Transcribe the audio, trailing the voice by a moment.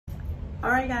All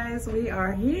right, guys, we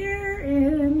are here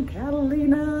in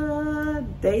Catalina,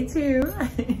 day 2.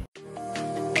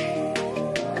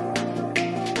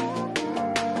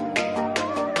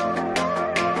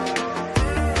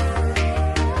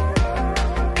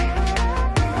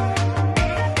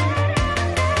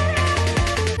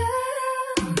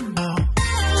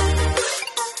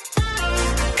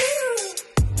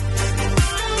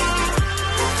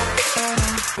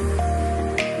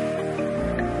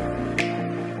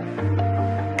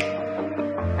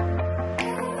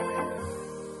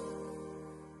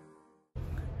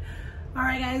 All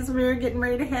right, guys, we're getting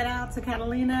ready to head out to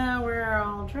Catalina. We're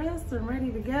all dressed and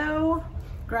ready to go.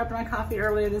 Grabbed my coffee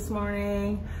earlier this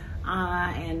morning,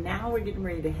 and now we're getting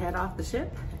ready to head off the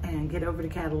ship and get over to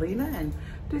Catalina and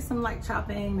do some light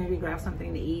shopping, maybe grab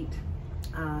something to eat,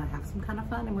 have some kind of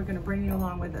fun, and we're gonna bring you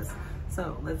along with us.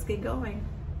 So let's get going.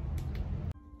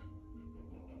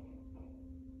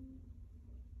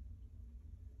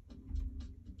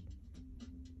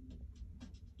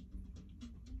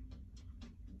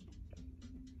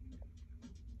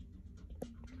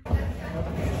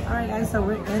 All right, guys, so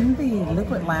we're in the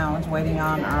liquid lounge waiting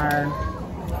on our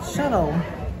shuttle,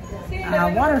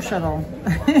 water shuttle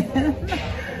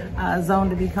zone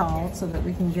to be called so that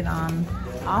we can get on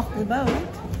off the boat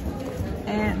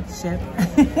and ship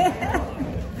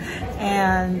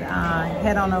and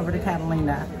head on over to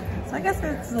Catalina. So I guess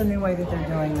it's a new way that they're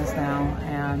doing this now,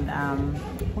 and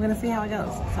we're gonna see how it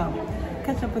goes. So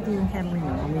catch up with you in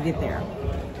Catalina when we get there.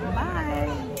 Bye.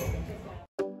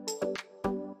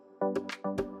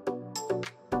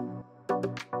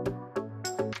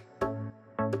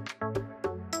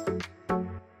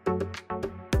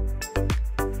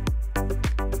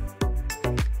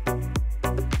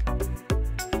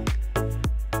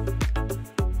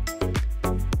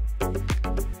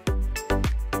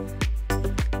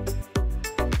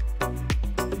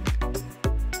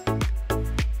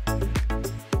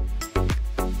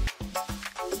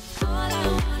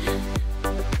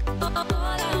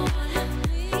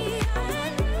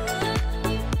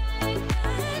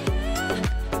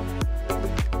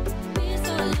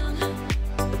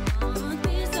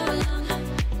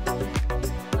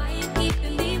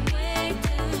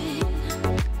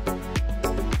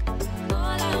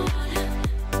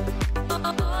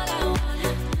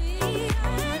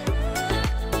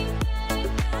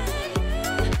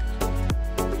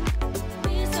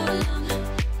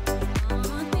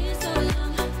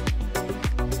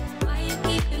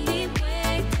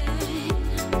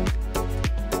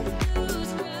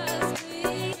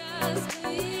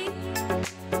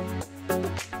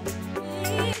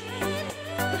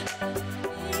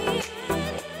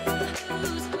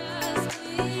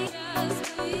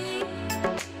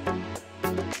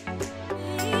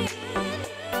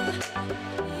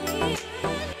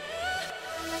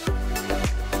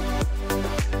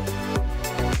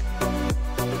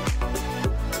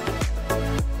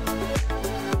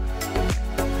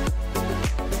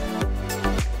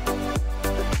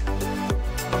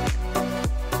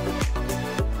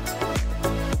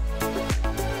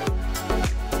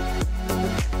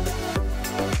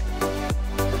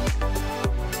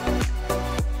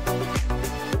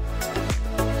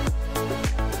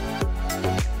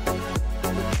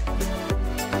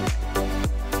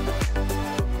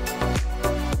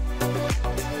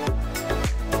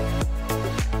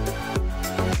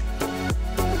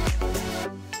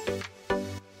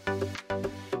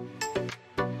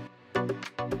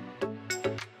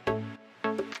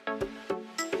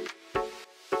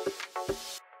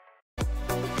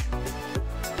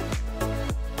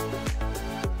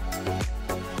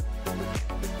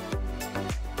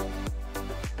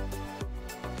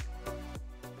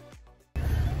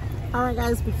 All right,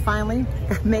 guys, we finally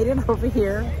made it over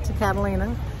here to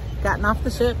Catalina, gotten off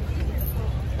the ship,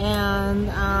 and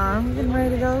we're getting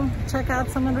ready to go check out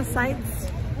some of the sights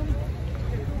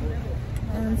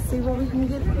and see what we can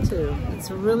get into.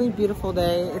 It's a really beautiful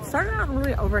day. It started out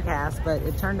really overcast, but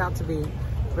it turned out to be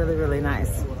really, really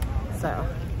nice. So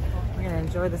we're gonna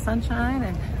enjoy the sunshine,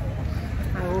 and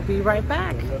I will be right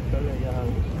back.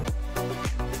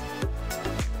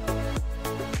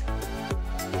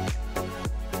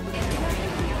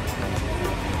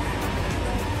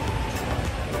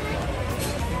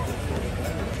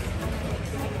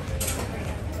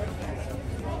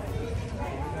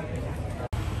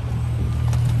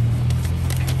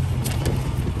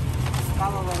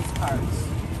 Follow those carts.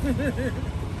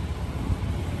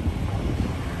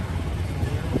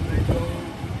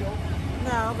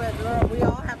 No, but we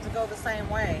all have to go the same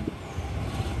way.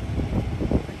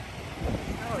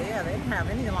 Oh yeah, they didn't have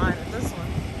any line at this one.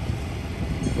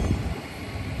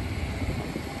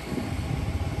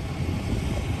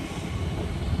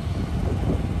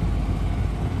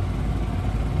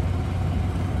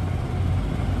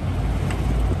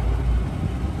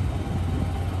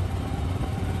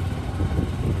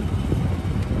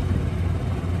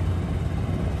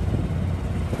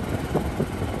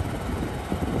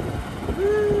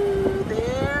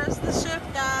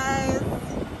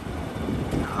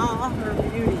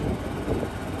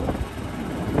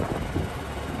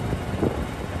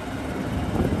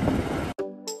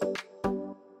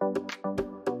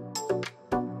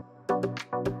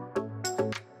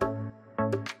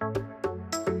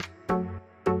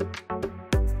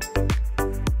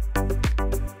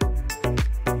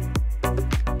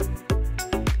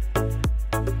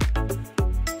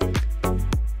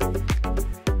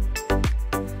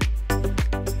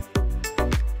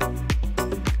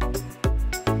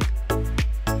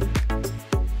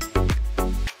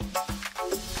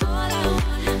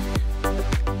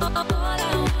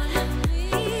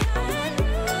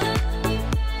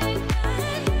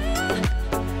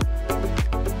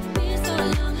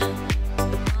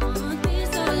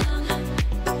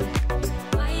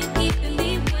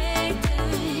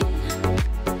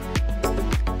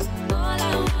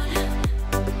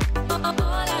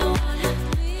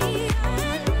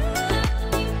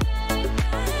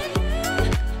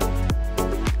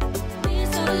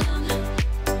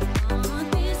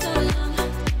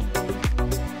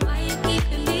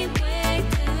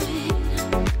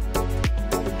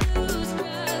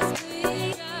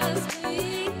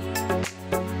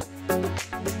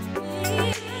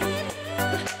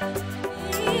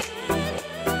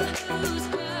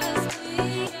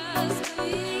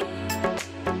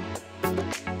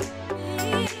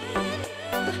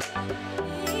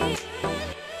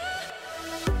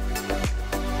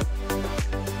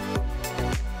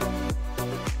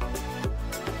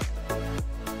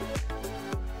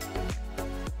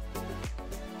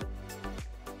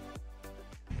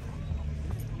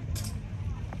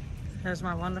 There's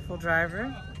my wonderful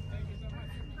driver.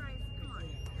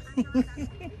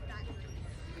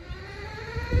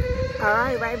 All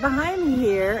right, right behind me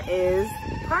here is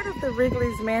part of the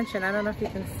Wrigley's Mansion. I don't know if you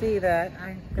can see that.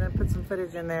 I'm gonna put some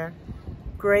footage in there.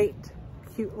 Great,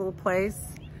 cute little place.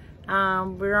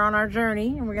 We're on our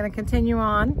journey and we're gonna continue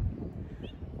on.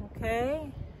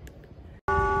 Okay.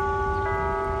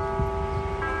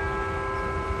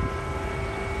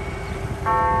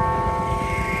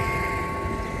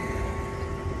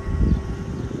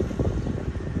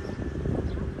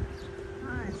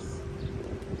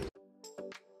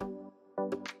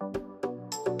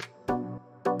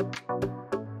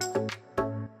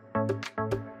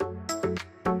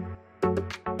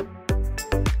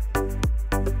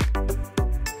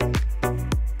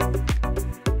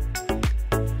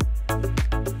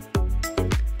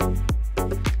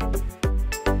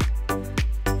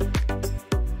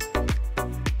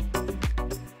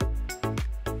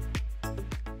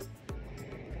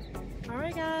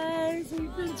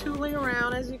 Tooling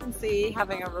around, as you can see,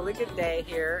 having a really good day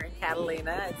here in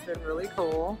Catalina. It's been really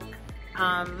cool.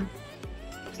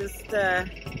 Just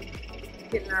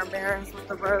getting our bearings with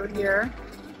the road here.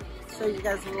 Show you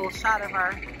guys a little shot of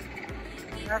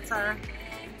that's our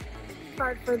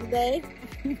start for the day.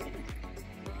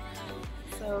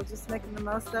 So just making the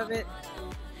most of it,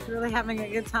 really having a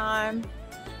good time,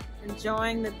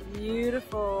 enjoying the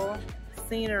beautiful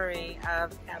scenery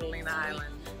of Catalina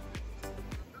Island.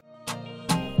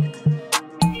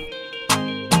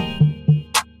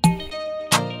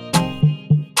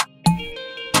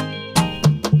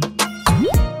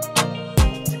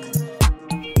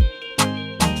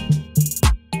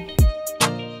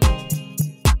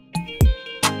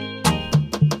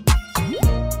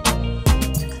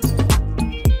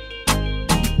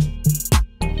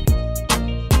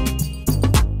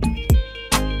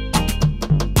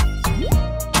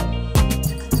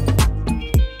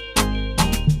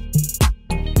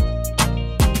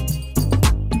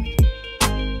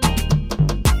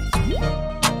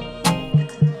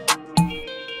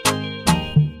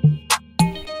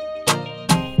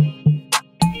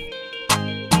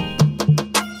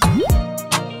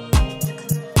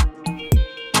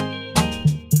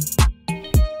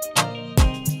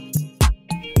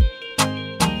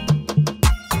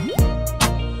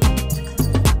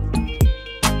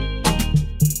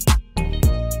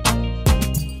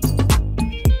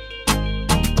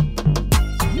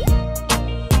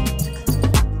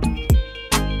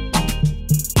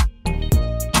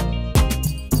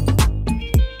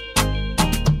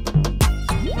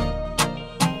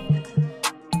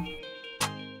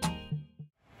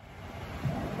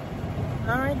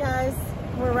 Alright guys,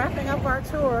 we're wrapping up our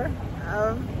tour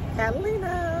of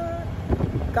Catalina.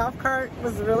 Golf cart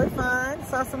was really fun,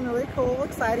 saw some really cool,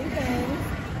 exciting things.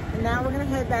 And now we're gonna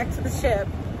head back to the ship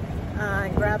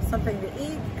and grab something to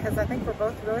eat because I think we're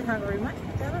both really hungry. I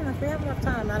don't know if we have enough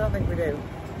time, I don't think we do.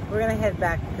 We're gonna head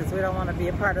back because we don't want to be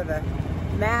a part of the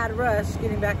mad rush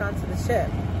getting back onto the ship.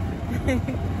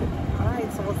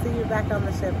 Alright, so we'll see you back on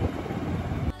the ship.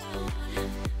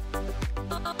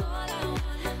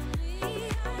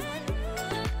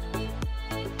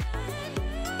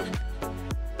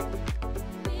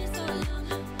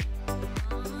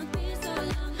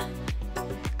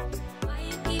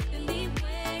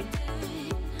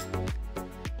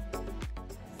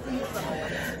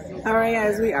 Alright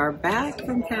guys, we are back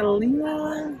from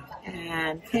Catalina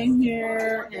and came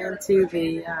here into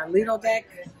the Lido deck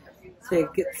to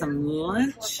get some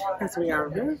lunch because we are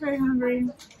very, very hungry.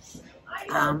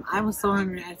 I was so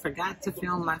hungry I forgot to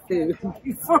film my food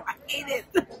before I ate it.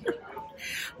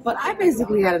 But I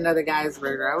basically had another guy's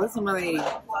burger. I wasn't really,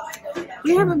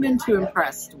 we haven't been too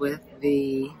impressed with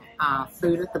the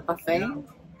food at the buffet.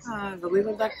 The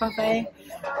Lido Deck buffet.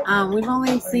 We've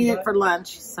only seen it for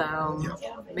lunch, so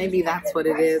maybe that's what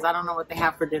it is. I don't know what they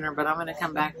have for dinner, but I'm going to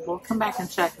come back. We'll come back and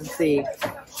check and see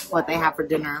what they have for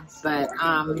dinner. But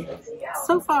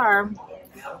so far,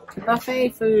 the buffet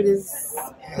food is,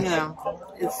 you know,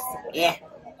 it's yeah.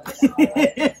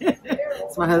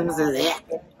 So my husband says, yeah,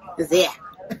 it's yeah.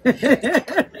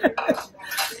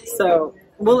 So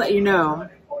we'll let you know.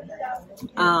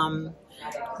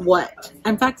 What?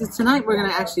 In fact, tonight we're going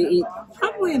to actually eat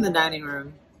probably in the dining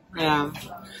room. Yeah.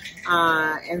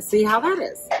 And see how that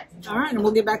is. All right, and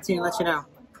we'll get back to you and let you know.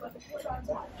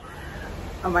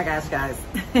 Oh my gosh, guys.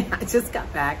 I just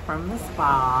got back from the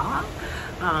spa,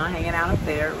 hanging out up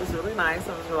there. It was really nice.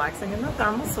 I was relaxing in the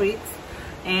thermal suites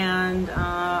and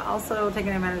also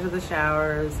taking advantage of the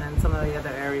showers and some of the other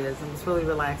areas. It was really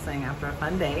relaxing after a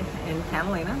fun day in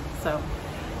Catalina. So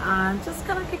just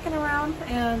kind of kicking around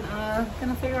and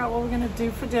gonna figure out what we're gonna do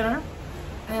for dinner.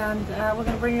 And we're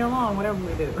gonna bring you along, whatever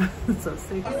we do. So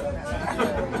stay tuned.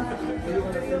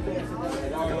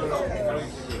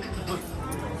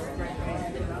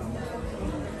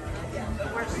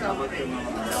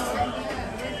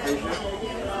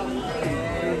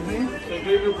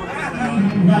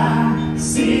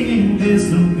 Singing,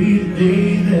 this will be the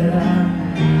day that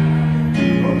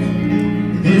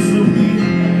this will be the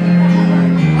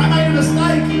day. I made a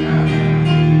mistake.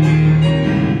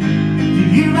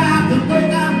 You have to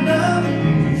break out love.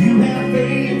 You have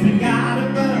faith in God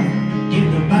above. If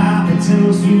the Bible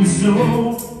tells you so,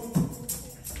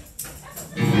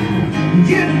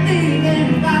 you don't need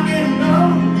anybody to know.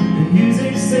 The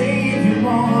music say if you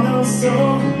want to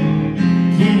soul.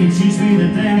 Can you teach me to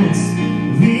dance?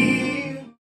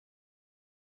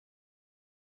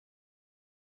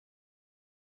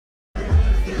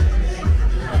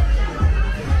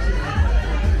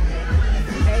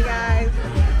 Hey guys,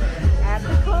 at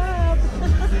the club.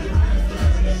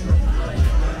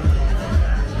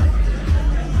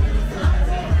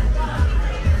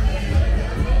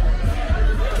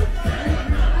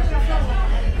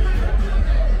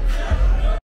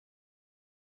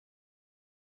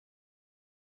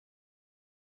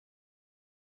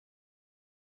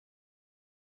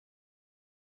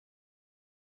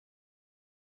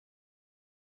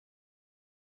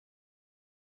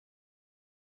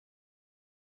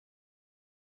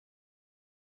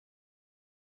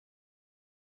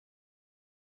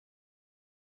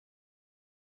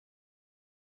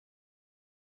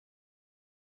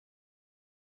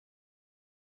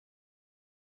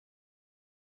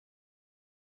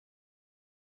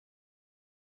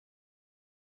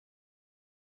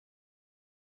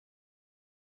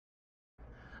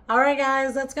 All right,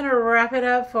 guys, that's going to wrap it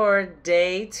up for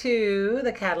day 2,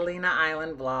 the Catalina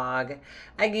Island vlog.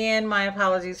 Again, my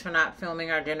apologies for not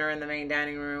filming our dinner in the main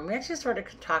dining room. We actually started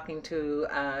talking to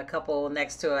a couple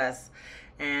next to us,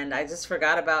 and I just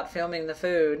forgot about filming the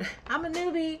food. I'm a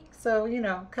newbie, so, you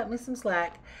know, cut me some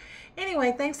slack.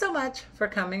 Anyway, thanks so much for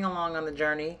coming along on the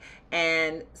journey,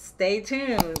 and stay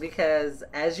tuned because,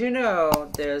 as you know,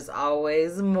 there's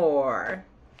always more.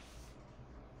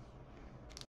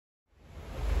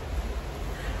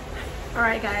 All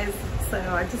right, guys, so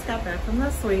I just got back from the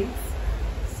suites.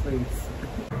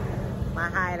 My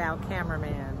hideout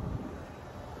cameraman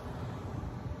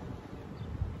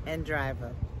and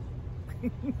driver.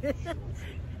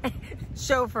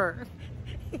 Chauffeur.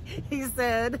 He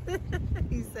says,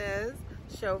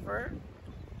 chauffeur.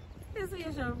 Is he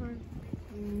a chauffeur?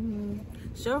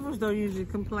 Chauffeurs don't usually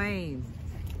complain.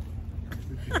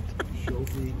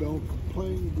 Chauffeurs don't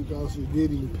complain because they're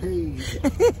getting paid.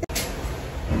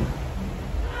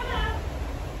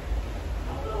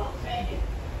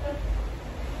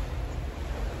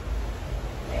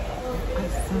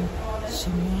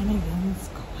 Shenanigans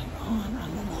going on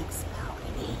the next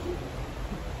balcony.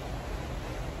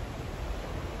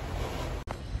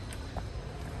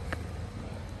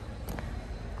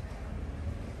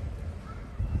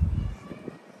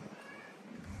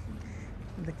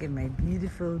 Look at my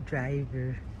beautiful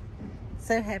driver.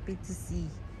 So happy to see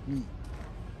me.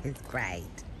 It's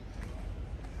bright.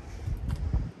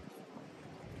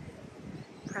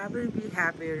 Probably be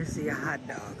happier to see a hot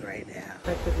dog right now.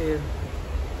 Check the view.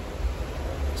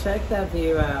 Check that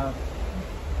view out.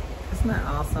 Isn't that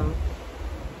awesome?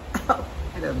 Oh,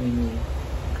 I don't mean me.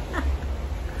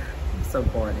 I'm so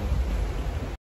corny.